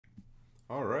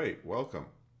All right, welcome.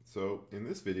 So in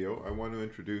this video, I want to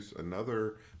introduce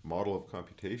another model of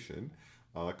computation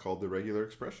called the regular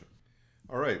expression.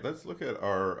 All right, let's look at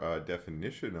our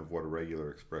definition of what a regular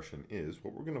expression is.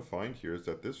 What we're going to find here is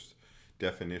that this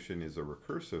definition is a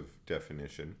recursive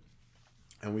definition.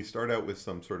 And we start out with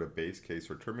some sort of base case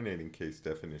or terminating case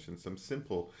definitions, some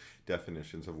simple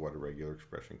definitions of what a regular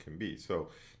expression can be. So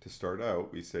to start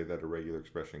out, we say that a regular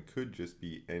expression could just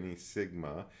be any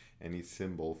sigma, any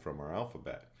symbol from our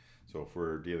alphabet. So if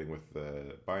we're dealing with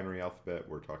the binary alphabet,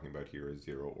 we're talking about here a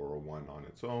 0 or a 1 on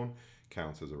its own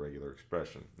counts as a regular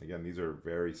expression. Again, these are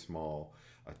very small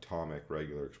atomic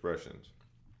regular expressions.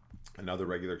 Another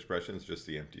regular expression is just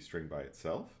the empty string by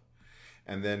itself.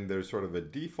 And then there's sort of a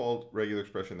default regular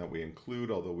expression that we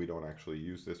include, although we don't actually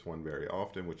use this one very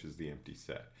often, which is the empty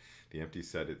set. The empty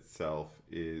set itself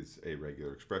is a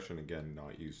regular expression, again,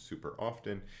 not used super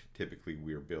often. Typically,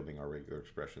 we're building our regular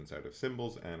expressions out of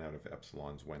symbols and out of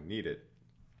epsilons when needed.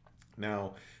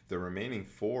 Now, the remaining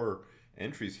four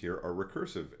entries here are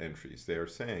recursive entries. They are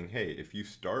saying, hey, if you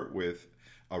start with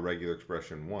a regular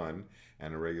expression 1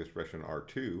 and a regular expression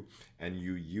R2 and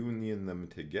you union them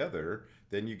together,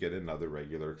 then you get another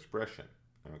regular expression.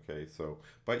 Okay, so,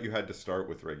 but you had to start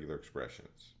with regular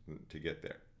expressions to get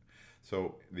there.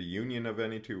 So the union of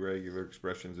any two regular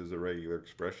expressions is a regular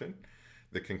expression.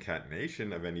 The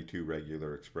concatenation of any two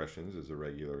regular expressions is a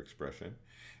regular expression.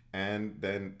 And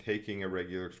then taking a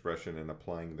regular expression and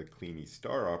applying the Kleene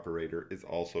star operator is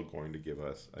also going to give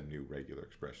us a new regular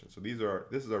expression. So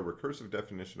this is our recursive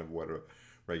definition of what a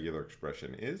regular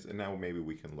expression is. And now maybe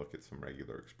we can look at some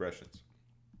regular expressions.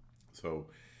 So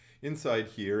inside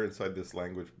here, inside this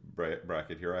language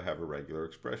bracket here, I have a regular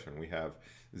expression. We have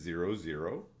 0,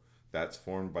 0. That's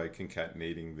formed by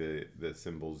concatenating the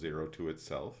symbol 0 to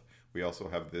itself. We also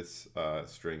have this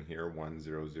string here, 1,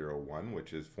 0, 0, 1,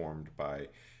 which is formed by,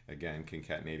 again,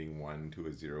 concatenating 1 to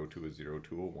a 0 to a 0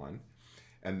 to a 1.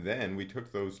 And then we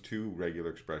took those two regular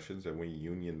expressions and we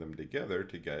union them together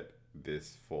to get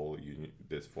this full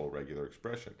regular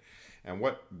expression. And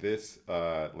what this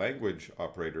language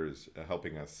operator is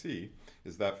helping us see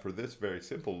is that for this very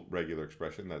simple regular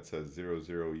expression that says 0,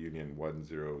 0 union 1,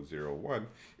 0, 0, 1,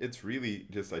 it's really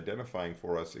just identifying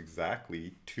for us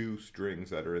exactly two strings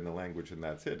that are in the language, and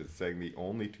that's it. It's saying the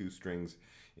only two strings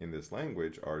in this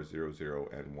language are 0, 0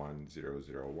 and 1, 0,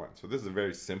 0, 1. So this is a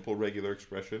very simple regular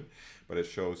expression, but it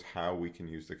shows how we can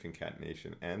use the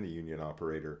concatenation and the union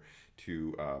operator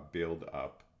to build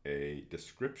up a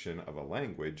description of a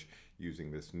language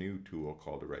using this new tool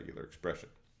called a regular expression.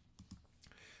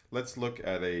 Let's look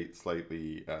at a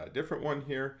slightly different one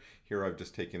here. Here I've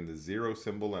just taken the 0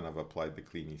 symbol and I've applied the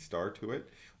Kleene star to it.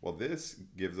 Well, this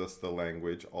gives us the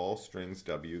language all strings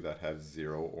W that have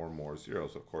 0 or more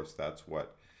zeros. Of course, that's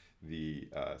what the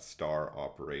star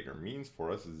operator means for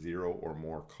us, 0 or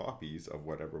more copies of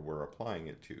whatever we're applying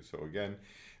it to. So again,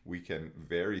 we can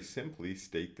very simply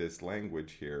state this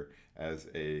language here as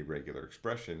a regular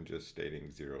expression, just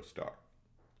stating 0 star.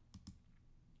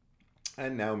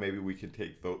 And now maybe we can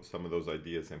take some of those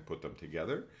ideas and put them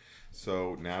together.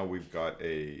 So now we've got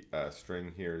a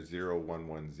string here, 0, 1,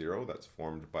 1, 0, that's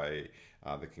formed by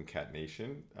the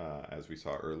concatenation, as we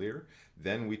saw earlier.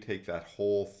 Then we take that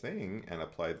whole thing and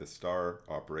apply the star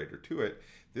operator to it.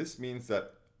 This means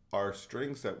that our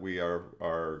strings that we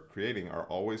are creating are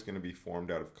always going to be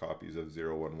formed out of copies of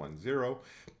 0, 1, 1, 0,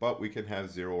 but we can have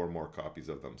 0 or more copies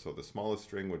of them. So the smallest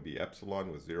string would be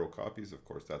epsilon with 0 copies. Of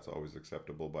course, that's always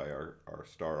acceptable by our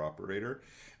star operator.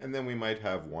 And then we might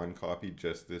have one copy,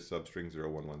 just this substring 0,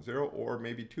 1, 1, 0, or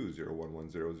maybe two, 0, 1, 1,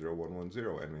 0, 0, 1, 1,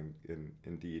 0, and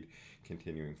indeed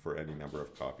continuing for any number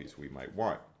of copies we might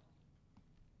want.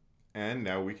 And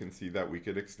now we can see that we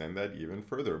could extend that even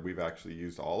further. We've actually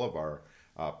used all of our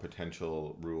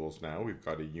potential rules now. We've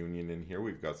got a union in here,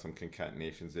 we've got some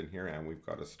concatenations in here, and we've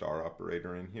got a star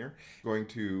operator in here. Going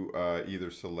to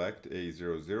either select a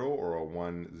 0, 0 or a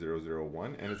 1, 0, 0,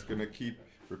 1, and it's going to keep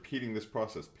repeating this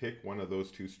process. Pick one of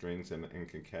those two strings and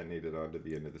concatenate it onto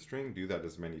the end of the string. Do that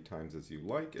as many times as you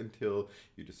like until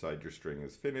you decide your string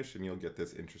is finished, and you'll get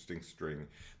this interesting string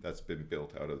that's been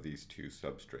built out of these two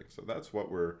substrings. So that's what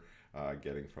we're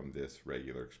getting from this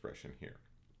regular expression here.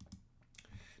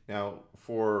 Now,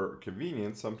 for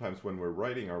convenience, sometimes when we're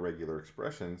writing our regular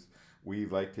expressions, we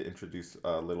like to introduce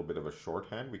a little bit of a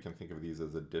shorthand. We can think of these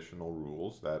as additional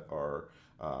rules that are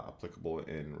applicable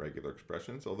in regular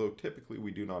expressions, although typically we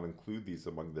do not include these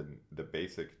among the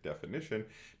basic definition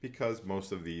because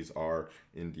most of these are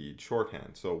indeed shorthand.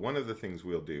 So one of the things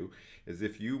we'll do is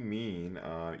if you mean,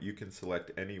 you can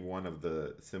select any one of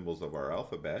the symbols of our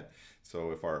alphabet.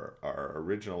 So if our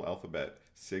original alphabet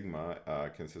sigma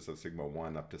consists of sigma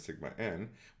 1 up to sigma n,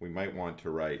 we might want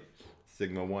to write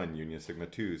sigma 1 union sigma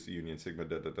 2 union sigma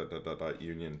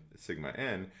union sigma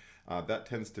n. That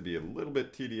tends to be a little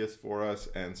bit tedious for us,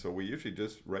 and so we usually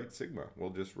just write sigma. We'll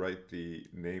just write the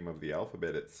name of the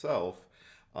alphabet itself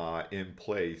in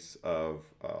place of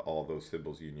all those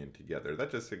symbols union together.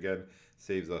 That just, again,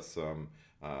 saves us some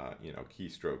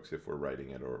keystrokes if we're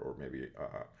writing it, or maybe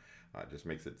just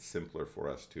makes it simpler for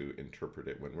us to interpret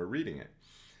it when we're reading it.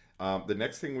 The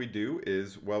next thing we do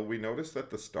is, well, we notice that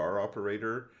the star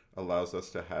operator allows us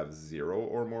to have 0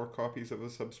 or more copies of a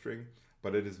substring,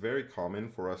 but it is very common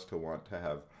for us to want to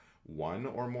have 1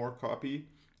 or more copy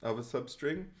of a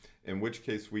substring, in which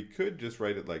case we could just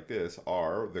write it like this: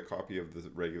 r, the copy of the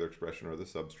regular expression or the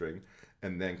substring,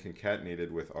 and then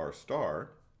concatenated with r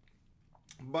star.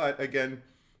 But again,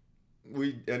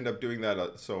 we end up doing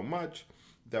that so much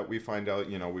that we find out,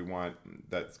 we want,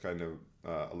 that's kind of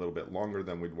a little bit longer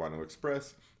than we'd want to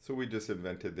express. So we just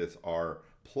invented this r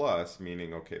plus,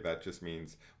 meaning, okay, that just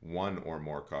means 1 or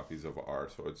more copies of r.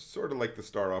 So it's sort of like the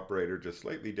star operator, just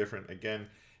slightly different. Again,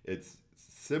 it's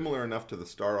similar enough to the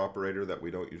star operator that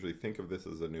we don't usually think of this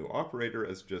as a new operator,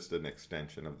 as just an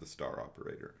extension of the star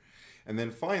operator. And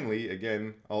then finally,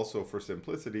 again, also for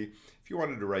simplicity, if you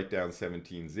wanted to write down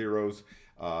 17 zeros,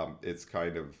 it's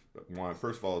kind of,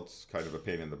 first of all, it's kind of a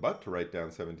pain in the butt to write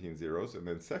down 17 zeros. And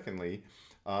then secondly,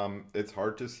 it's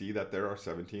hard to see that there are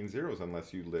 17 zeros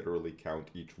unless you literally count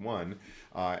each one.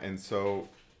 And so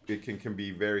it can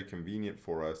be very convenient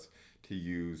for us to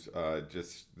use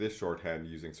just this shorthand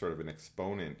using sort of an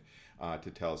exponent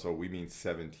to tell, so we mean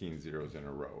 17 zeros in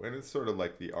a row. And it's sort of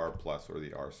like the r plus or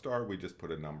the r star. We just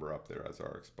put a number up there as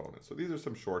our exponent. So these are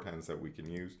some shorthands that we can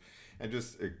use. And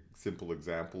just a simple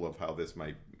example of how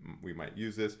we might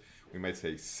use this. We might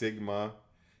say sigma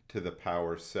to the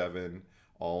power 7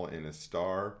 all in a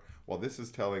star. Well, this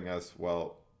is telling us,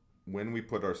 well, when we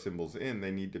put our symbols in,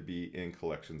 they need to be in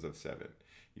collections of 7.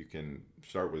 You can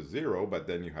start with 0, but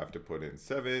then you have to put in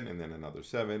 7, and then another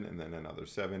 7, and then another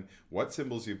 7. What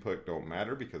symbols you put don't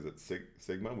matter because it's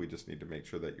sigma. We just need to make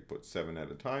sure that you put 7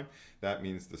 at a time. That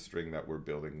means the string that we're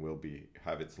building will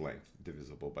have its length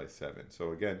divisible by 7.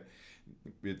 So again,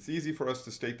 it's easy for us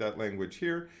to state that language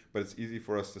here, but it's easy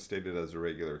for us to state it as a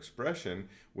regular expression,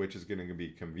 which is going to be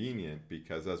convenient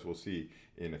because, as we'll see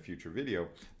in a future video,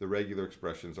 the regular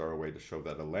expressions are a way to show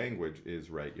that a language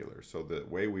is regular. So the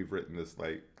way we've written this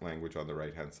language on the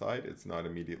right-hand side, it's not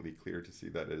immediately clear to see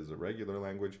that it is a regular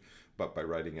language, but by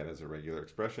writing it as a regular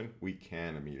expression, we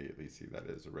can immediately see that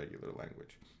it is a regular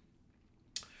language.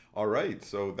 All right,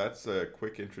 so that's a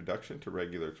quick introduction to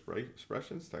regular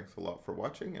expressions. Thanks a lot for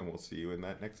watching, and we'll see you in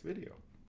that next video.